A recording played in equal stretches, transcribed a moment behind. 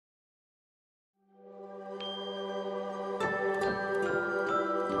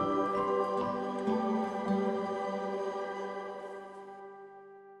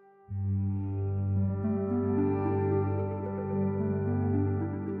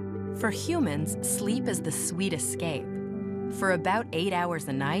For humans, sleep is the sweet escape. For about 8 hours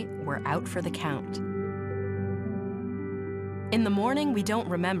a night, we're out for the count. In the morning, we don't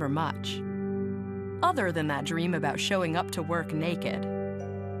remember much, other than that dream about showing up to work naked.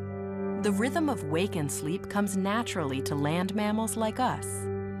 The rhythm of wake and sleep comes naturally to land mammals like us.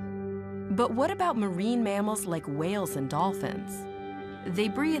 But what about marine mammals like whales and dolphins? They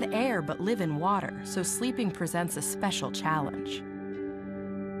breathe air but live in water, so sleeping presents a special challenge.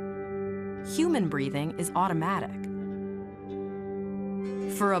 Human breathing is automatic.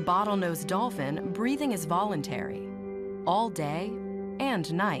 For a bottlenose dolphin, breathing is voluntary. All day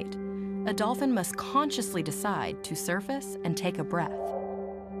and night, a dolphin must consciously decide to surface and take a breath.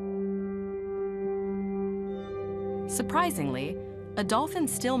 Surprisingly, a dolphin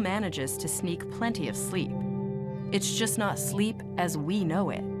still manages to sneak plenty of sleep. It's just not sleep as we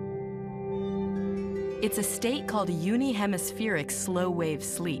know it. It's a state called unihemispheric slow-wave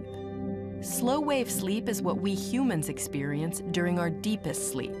sleep. Slow-wave sleep is what we humans experience during our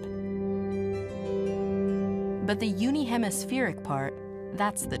deepest sleep. But the unihemispheric part,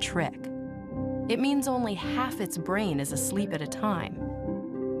 that's the trick. It means only half its brain is asleep at a time.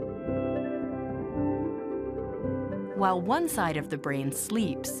 While one side of the brain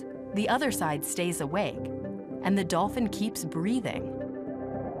sleeps, the other side stays awake, and the dolphin keeps breathing.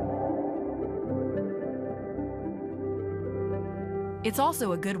 It's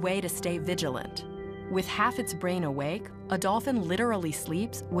also a good way to stay vigilant. With half its brain awake, a dolphin literally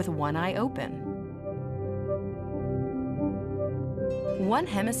sleeps with one eye open. One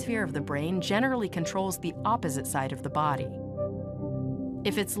hemisphere of the brain generally controls the opposite side of the body.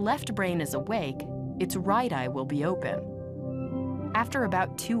 If its left brain is awake, its right eye will be open. After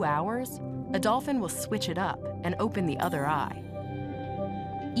about 2 hours, a dolphin will switch it up and open the other eye.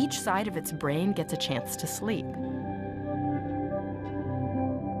 Each side of its brain gets a chance to sleep.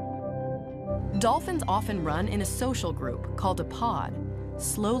 Dolphins often run in a social group called a pod,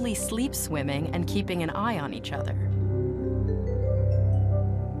 slowly sleep swimming and keeping an eye on each other.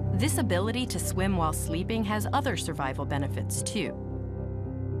 This ability to swim while sleeping has other survival benefits too.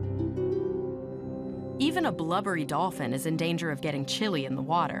 Even a blubbery dolphin is in danger of getting chilly in the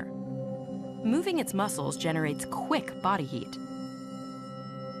water. Moving its muscles generates quick body heat.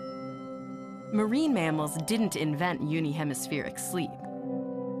 Marine mammals didn't invent unihemispheric sleep.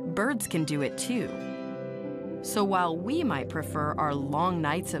 Birds can do it too. So while we might prefer our long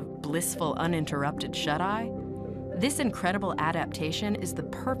nights of blissful, uninterrupted shut-eye, this incredible adaptation is the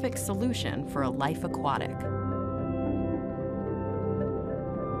perfect solution for a life aquatic.